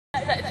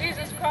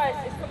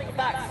Christ is coming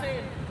back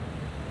soon.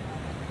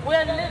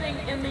 We're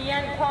living in the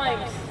end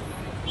times.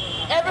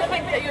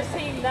 Everything that you're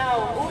seeing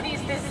now, all these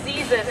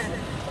diseases,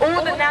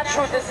 all the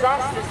natural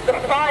disasters, the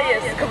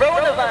fires,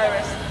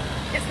 coronavirus,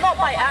 it's not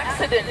by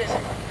accident.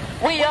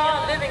 We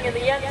are living in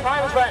the end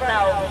times right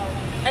now.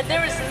 And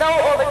there is no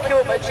other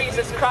cure but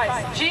Jesus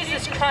Christ.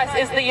 Jesus Christ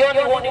is the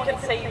only one who can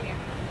save you.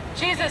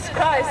 Jesus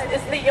Christ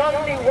is the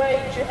only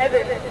way to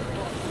heaven.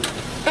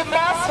 The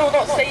mask will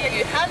not save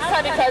you. Hand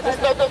sanitizer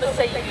is not going to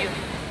save you.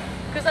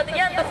 Because at the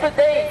end of the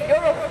day,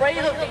 you're afraid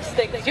of these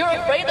things. You're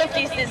afraid of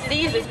these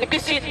diseases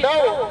because you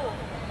know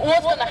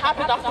what's going to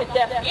happen after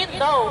death. You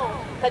know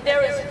that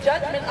there is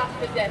judgment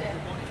after death.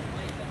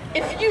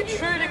 If you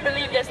truly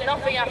believe there's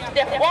nothing after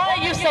death, why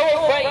are you so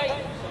afraid?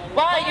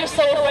 Why are you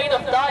so afraid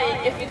of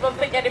dying if you don't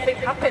think anything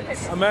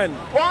happens? Amen.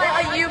 Why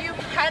are you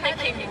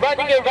panicking,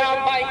 running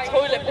around buying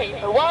toilet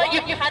paper? Why are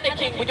you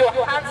panicking with your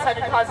hand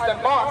sanitizer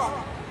and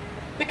mask?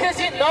 Because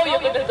you know you're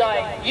going to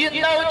die. You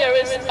know there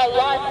is a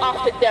life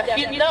after death.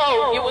 You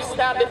know you will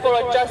stand before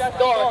a just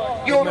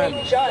God. You'll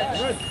be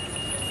judged.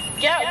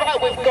 Get right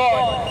with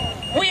God.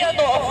 We are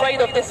not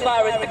afraid of this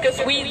virus because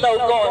we know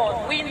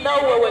God. We know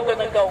where we're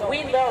going to go.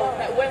 We know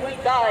that when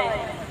we die,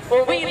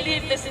 when we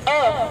leave this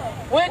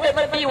earth, we're going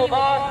to be with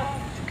our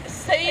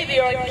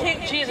Savior and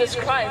King Jesus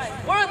Christ.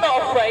 We're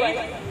not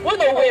afraid. We're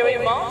not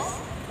wearing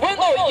masks. We're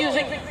not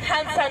using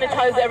hand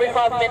sanitizer every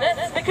 5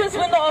 minutes because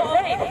we're not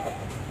afraid.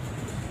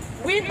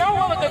 We know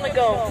where we're going to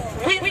go.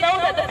 We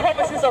know that the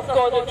promises of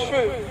God are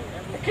true.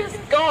 Because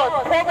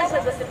God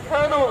promises us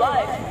eternal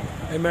life.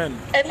 Amen.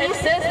 And He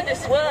says in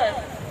His word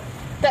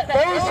that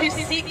those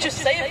who seek to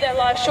save their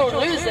life shall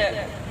lose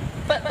it.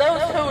 But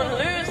those who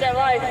lose their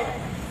life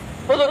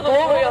for the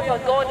glory of our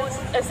God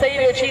and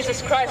Savior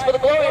Jesus Christ, for the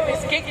glory of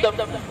His kingdom,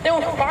 they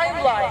will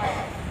find life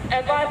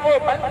and life more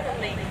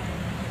abundantly.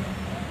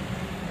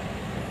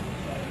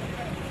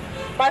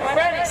 My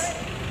friends,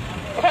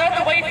 turn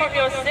away from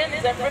your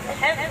sins and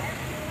repent.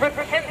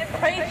 Repent,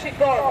 pray to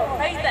God.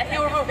 Pray that He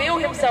will reveal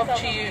Himself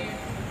to you.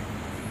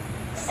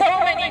 So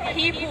many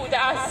people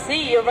that I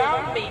see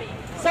around me,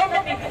 so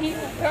many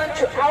people turn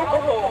to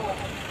alcohol.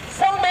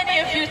 So many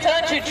of you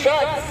turn to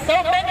drugs. So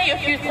many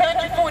of you turn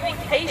to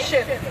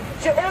fornication,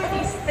 to all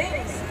these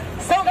things.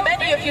 So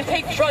many of you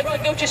take drugs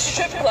and go to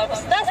strip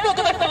clubs. That's not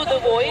going to fill the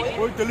void.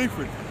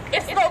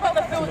 It's not going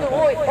to fill the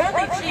void.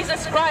 Only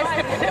Jesus Christ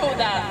can fill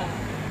that.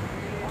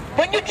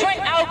 When you drink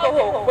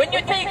alcohol, when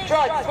you take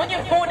drugs, when you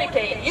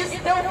fornicate, you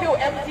still feel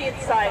empty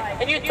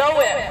inside, and you know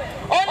it.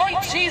 Only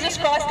Jesus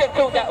Christ can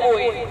fill that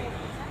void.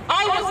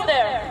 I was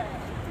there.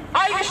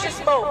 I used to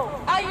smoke.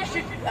 I used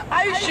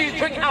to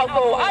drink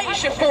alcohol. I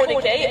used to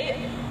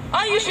fornicate.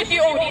 I used to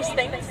do all these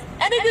things,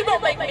 and it did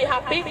not make me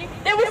happy.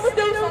 There was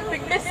still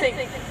something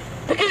missing,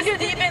 because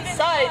deep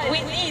inside we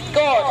need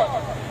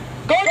God.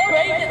 God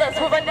created us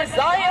with a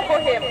desire for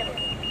Him.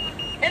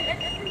 And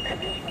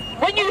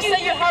when you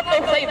say you have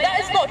no faith, that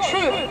is not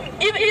true.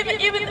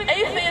 Even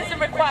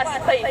atheism requires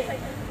faith.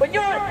 When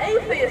you're an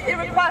atheist, it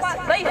requires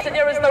faith that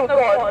there is no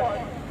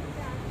God.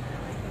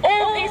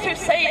 All these who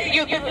say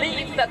you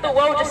believe that the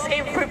world just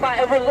came through by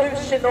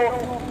evolution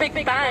or Big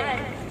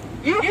Bang,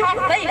 you have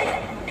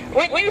faith.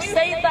 When you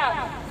say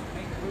that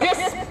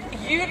this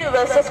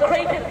universe was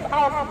created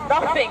out of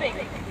nothing,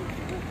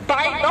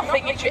 by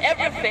nothing into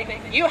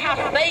everything, you have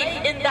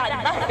faith in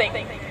that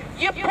nothing.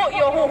 You put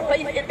your whole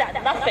faith in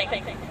that nothing.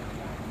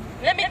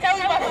 Let me tell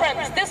you, my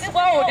friends, this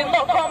world did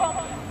not come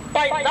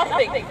by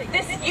nothing.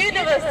 This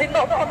universe did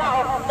not come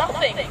out of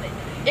nothing.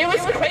 It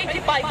was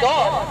created by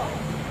God.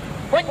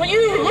 When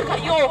you look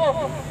at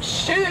your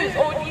shoes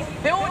or these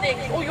buildings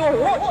or your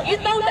watch, you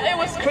know that it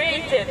was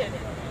created.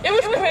 It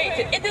was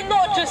created. It did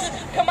not just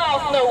come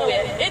out of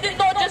nowhere. It did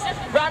not just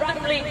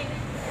randomly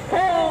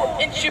fall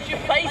into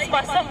place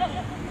by some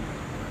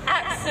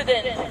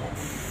accident.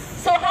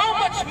 So how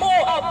much more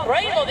our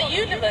brain or the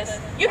universe?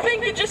 You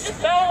think it just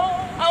fell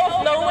out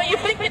of nowhere? You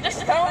think it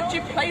just fell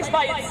into place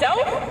by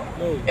itself?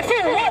 If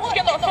a watch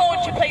cannot fall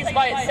into place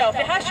by itself,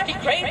 it has to be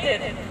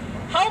created.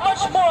 How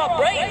much more our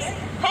brains?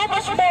 How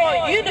much more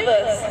our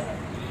universe?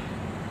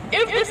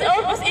 If this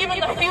earth was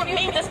even a few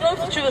meters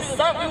closer to the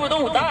sun, we would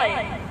all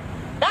die.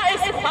 That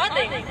is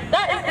planning.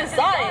 That is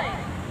design.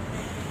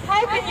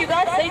 How can you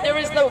guys say there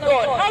is no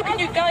God? How can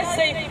you guys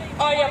say,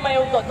 I am my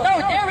own God? No,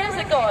 there is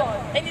a God,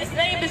 and His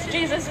name is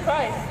Jesus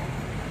Christ.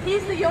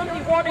 He's the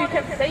only one who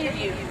can save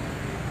you.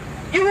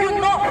 You will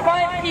not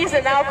find peace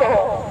in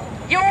alcohol.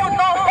 You will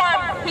not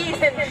find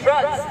peace in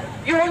drugs.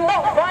 You will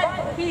not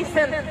find peace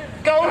in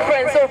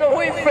girlfriends or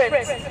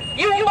boyfriends.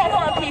 You will not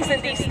find peace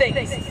in these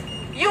things.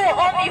 You will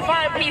only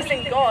find peace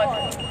in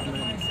God.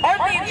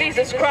 Only in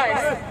Jesus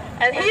Christ.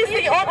 And He's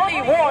the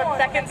only one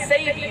that can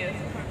save you.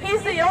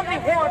 He's the only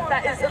one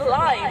that is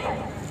alive.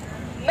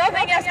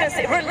 Nothing else can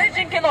save.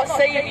 Religion cannot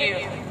save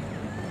you.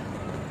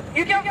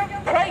 You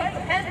can pray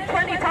 10,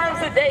 20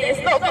 times a day.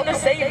 It's not going to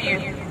save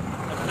you.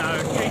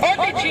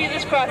 Only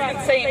Jesus Christ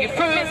can save you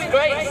through His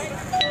grace.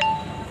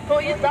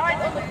 For He died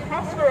on the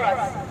cross for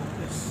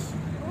us.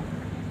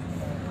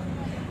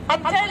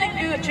 I'm telling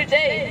you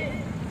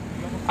today,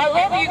 I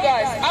love you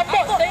guys. I'm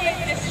not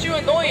saying this to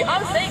annoy you.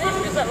 I'm saying this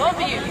because I love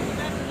you.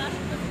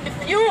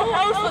 If your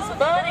house was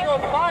burning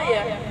on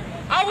fire,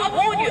 I would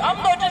warn you. I'm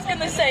not just going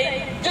to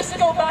say, just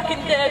go back in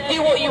there,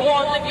 do what you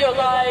want, live your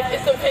life,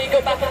 it's okay,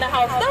 go back in the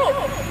house. No,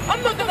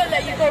 I'm not going to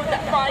let you go in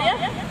that fire.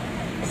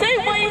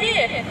 Same way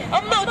here.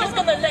 I'm not just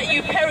going to let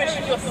you perish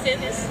in your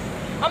sins.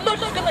 I'm not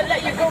just going to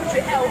let you go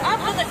to hell. I'm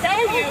going to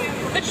tell you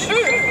the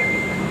truth.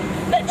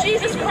 That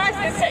Jesus Christ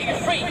can set you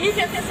free. He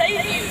can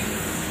save you.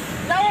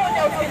 No one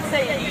else can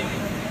save you.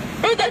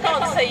 Buddha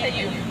can't save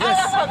you.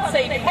 Allah can't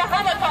save you.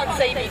 Muhammad can't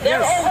save you.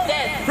 They're all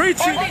dead. Preach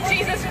it. Only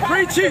Jesus Christ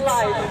Preach is it.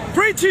 alive.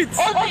 Preach it.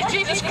 Only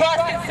Jesus Christ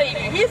can save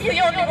you. He's the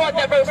only one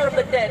that rose from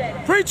the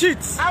dead. Preach it.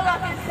 Allah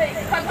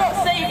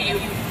cannot save you.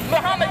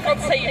 Muhammad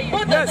can't save you.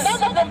 Buddha, Yes.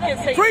 none of them can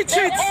save Preach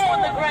you. it. They're all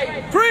in the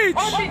grave. Preach.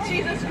 Only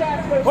Jesus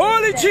Christ rose from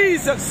Holy the dead.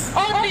 Jesus.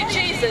 Only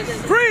Jesus.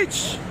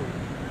 Preach.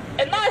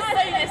 And I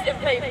say this in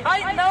faith.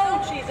 I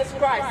know Jesus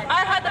Christ.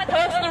 I had a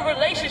personal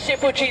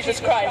relationship with Jesus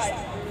Christ.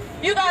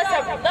 You guys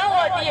have no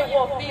idea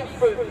what I've been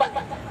through, but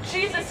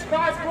Jesus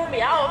Christ brought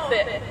me out of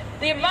it.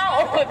 The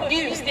amount of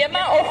abuse, the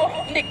amount of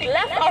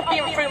neglect I've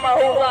been through my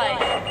whole life.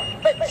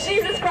 But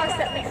Jesus Christ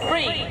set me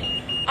free.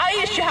 I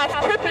used to have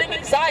crippling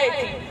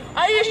anxiety.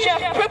 I used to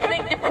have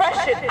crippling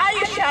depression. I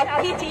used to have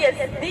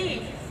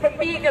PTSD from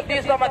being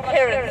abused by my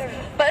parents.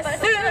 But as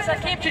soon as I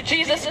came to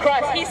Jesus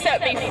Christ, He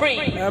set me free.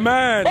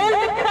 Amen. All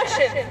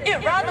depression,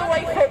 it ran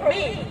away from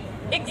me.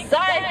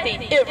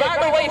 Anxiety, it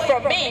ran away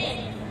from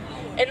me.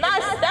 And I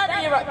stand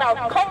here right now,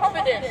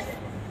 confident.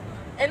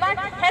 And I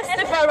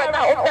testify right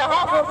now on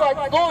behalf of our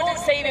Lord and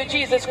Savior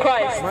Jesus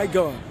Christ. My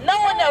God. No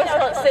one else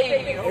can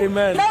save you.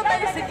 Amen. No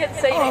medicine can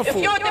save you. Powerful.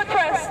 If you're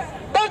depressed,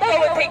 don't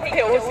go and take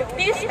pills.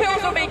 These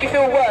pills will make you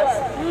feel worse.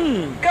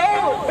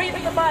 Go read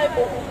the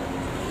Bible.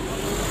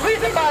 Read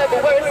the Bible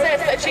where it says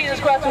that Jesus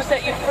Christ will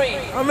set you free.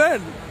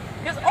 Amen.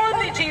 Because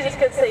only Jesus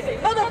can save you.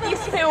 None of these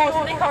pills,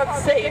 they can't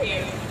save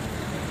you.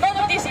 None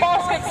of these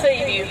masks can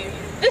save you.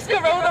 This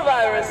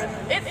coronavirus,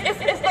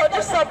 it's not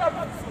just some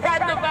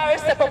random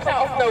virus that pops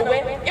out of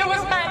nowhere. It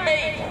was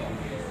man-made.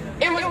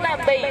 It was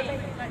man-made.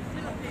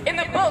 In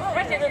the book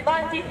written in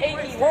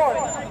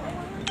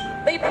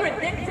 1981, they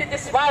predicted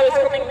this virus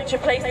coming into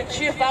place in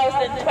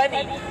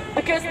 2020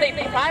 because they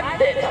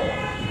planned it.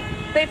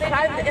 They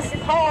planned it. It's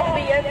part of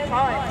the end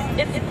times.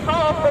 It's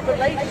part of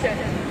Revelation.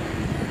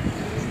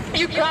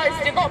 You guys,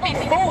 do not be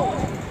fooled.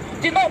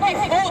 Do not be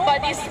fooled by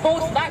these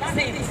false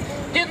vaccines.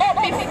 Do not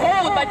be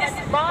fooled by this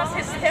mass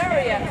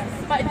hysteria,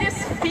 by these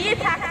fear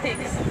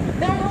tactics.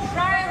 They will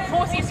try and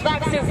force these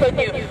vaccines on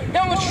you. They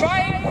will try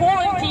and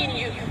quarantine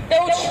you. They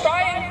will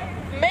try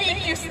and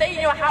make you stay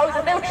in your house,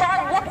 and they will try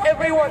and lock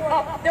everyone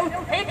up. They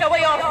will take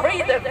away our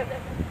freedom.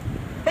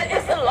 But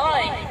it's a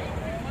lie.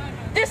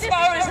 This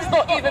virus is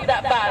not even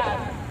that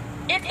bad.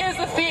 It is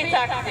a fear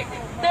tactic.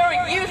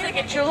 They're using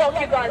it to lock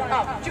you guys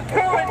up, to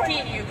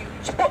quarantine you,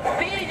 to put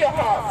fear in your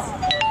hearts.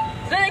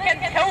 So they can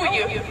tell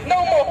you,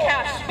 no more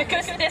cash,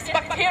 because there's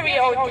bacteria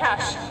on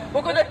cash.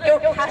 We're going to go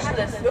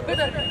cashless. We're going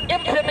to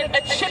implement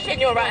a chip in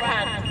your right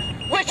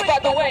hand, which, by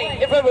the way,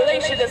 in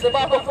Revelation is the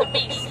mark of the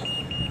beast.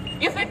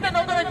 You think they're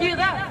not going to do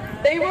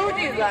that? They will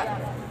do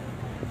that.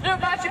 They're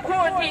about to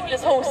quarantine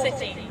this whole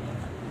city.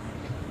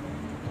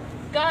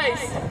 Guys,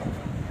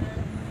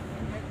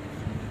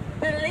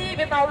 believe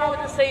in our Lord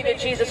and Savior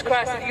Jesus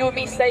Christ and you will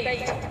be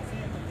saved.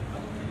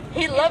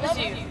 He loves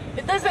you.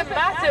 It doesn't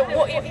matter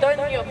what you've done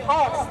in your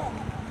past.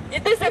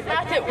 It doesn't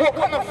matter what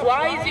kind of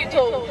lies you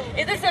told.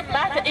 It doesn't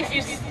matter if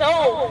you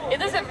stole. It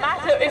doesn't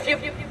matter if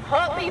you've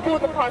hurt people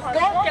in the past.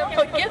 God can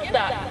forgive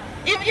that.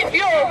 Even if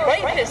you're a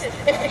rapist,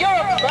 if you're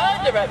a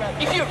murderer,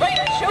 if you rape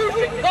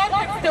children, God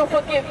can still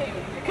forgive you.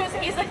 Because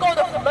He's a God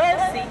of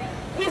mercy.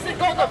 He's a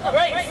God of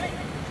grace.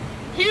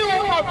 He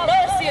will have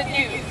mercy on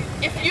you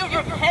if you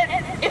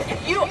repent,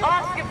 if you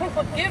ask Him for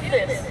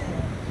forgiveness.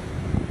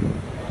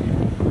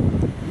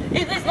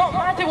 It does not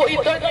matter what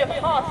you've done in your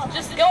past.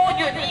 Just go on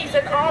your knees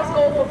and ask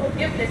God for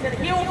forgiveness and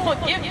He will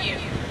forgive you.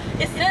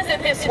 It says in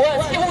His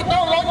words, He will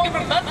no longer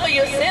remember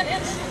your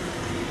sins.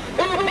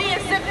 It will be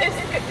as if it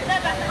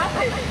never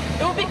happened.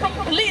 It will be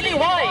completely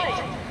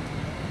wiped.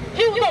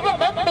 He will not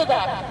remember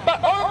that.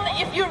 But only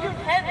if you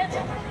repent.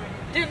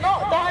 Do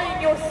not die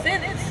in your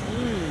sins.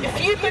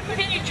 If you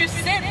continue to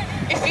sin,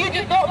 if you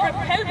do not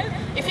repent,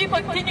 if you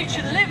continue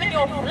to live in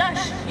your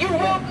flesh, you will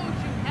go to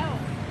hell.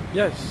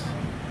 Yes.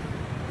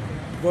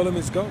 Volume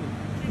is gone.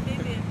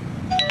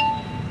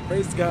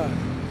 Praise God.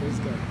 Praise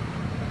God.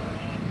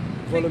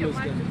 Volume is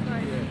gone.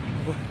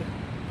 Yeah.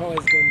 Power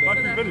is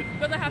gone down.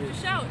 Gonna have to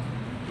shout.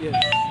 Yes.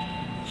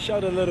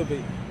 Shout a little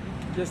bit.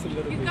 Just a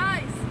little You bit.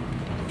 guys,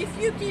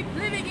 if you keep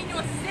living in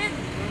your sin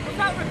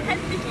without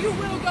repenting, you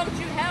will go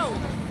to hell.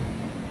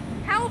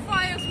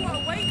 Hellfire is what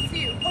awaits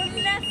you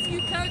unless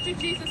you turn to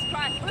Jesus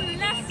Christ,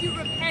 unless you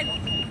repent.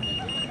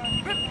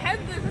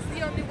 Repentance is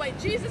the only way.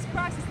 Jesus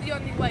Christ is the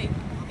only way.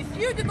 If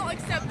you do not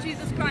accept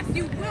Jesus Christ,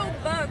 you will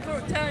burn for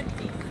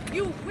eternity.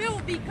 You will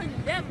be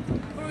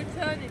condemned for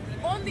eternity.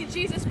 Only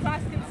Jesus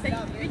Christ can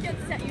save you. He can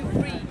set you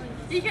free.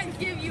 He can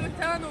give you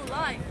eternal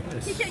life.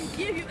 He can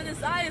give you the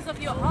desires of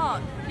your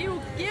heart. He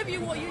will give you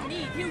what you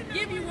need. He will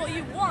give you what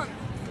you want.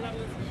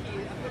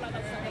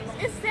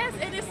 It says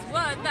in His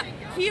word that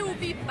He will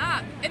be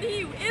back, and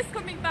He is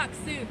coming back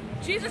soon.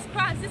 Jesus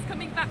Christ is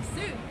coming back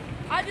soon.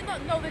 I do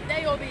not know the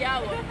day or the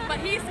hour, but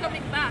He is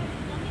coming back.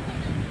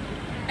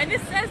 And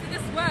it says in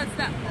His words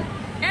that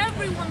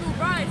everyone will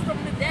rise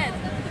from the dead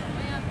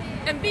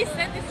and be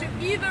sentenced to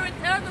either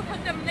eternal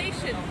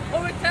condemnation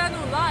or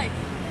eternal life.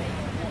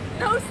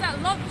 Those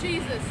that love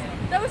Jesus,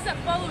 those that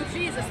follow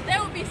Jesus, they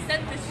will be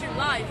sentenced to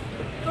life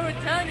for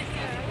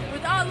eternity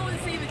with our Lord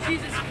and Savior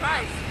Jesus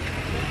Christ.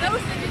 Those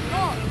that did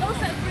not, those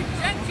that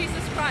reject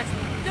Jesus Christ,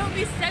 they will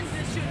be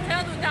sentenced to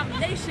eternal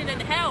damnation in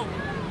hell,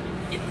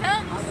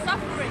 eternal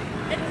suffering,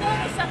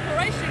 eternal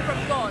separation from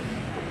God.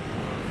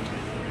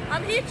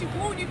 I'm here to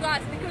warn you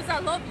guys because I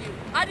love you.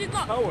 I did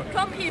not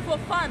come here for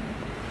fun.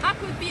 I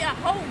could be at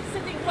home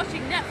sitting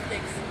watching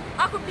Netflix.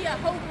 I could be at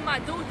home with my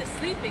daughter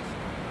sleeping.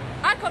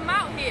 I come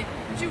out here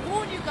to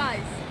warn you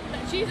guys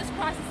that Jesus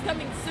Christ is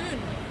coming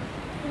soon.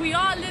 We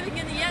are living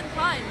in the end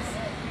times.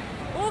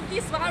 All of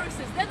these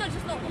viruses, they're not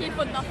just not here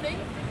for nothing.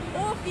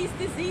 All of these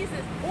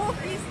diseases, all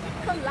of these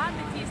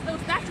calamities,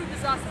 those natural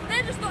disasters,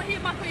 they're just not here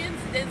by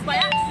coincidence, by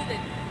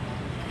accident.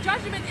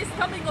 Judgment is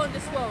coming on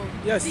this world.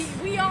 Yes.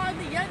 We are in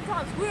the end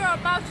times. We are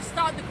about to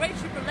start the Great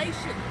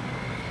Tribulation.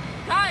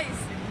 Guys,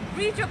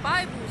 read your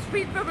Bibles,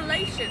 read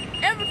Revelation.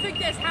 Everything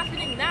that's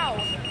happening now,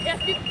 it has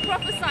been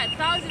prophesied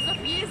thousands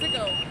of years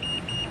ago.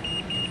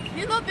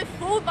 You'll not be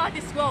fooled by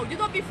this world. You'll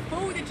not be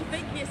fooled into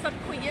thinking it's some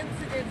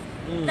coincidence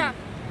that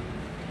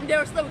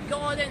there is no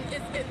God and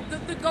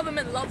the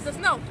government loves us.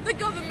 No, the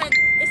government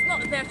is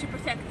not there to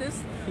protect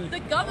us. The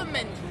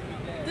government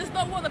does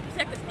not want to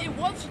protect us. It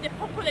wants to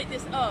depopulate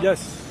this earth.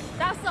 Yes.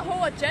 That's the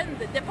whole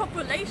agenda,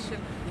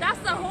 depopulation. That's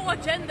the whole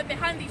agenda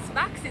behind these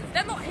vaccines.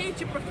 They're not here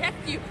to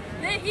protect you.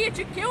 They're here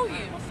to kill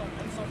you.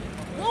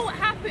 What will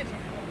happen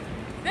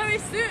very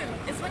soon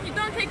is when you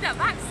don't take that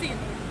vaccine,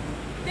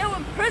 they will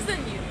imprison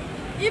you.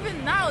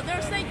 Even now,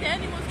 they're saying to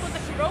anyone who's got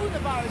the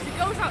coronavirus who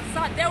goes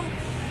outside, they'll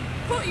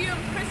put you in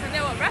prison,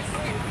 they'll arrest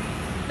you.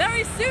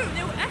 Very soon,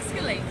 it will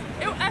escalate.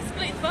 It will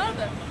escalate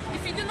further.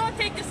 If you do not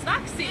take this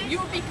vaccine, you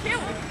will be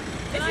killed.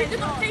 If you do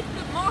not take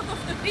the mark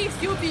of the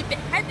beast, you will be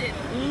beheaded.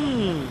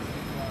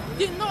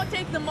 Do not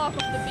take the mark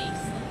of the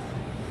beast.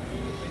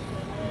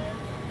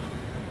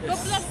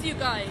 God bless you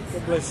guys.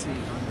 God bless you.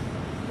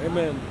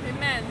 Amen.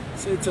 Amen.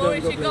 Say it to Glory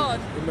them, to God.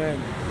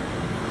 Amen.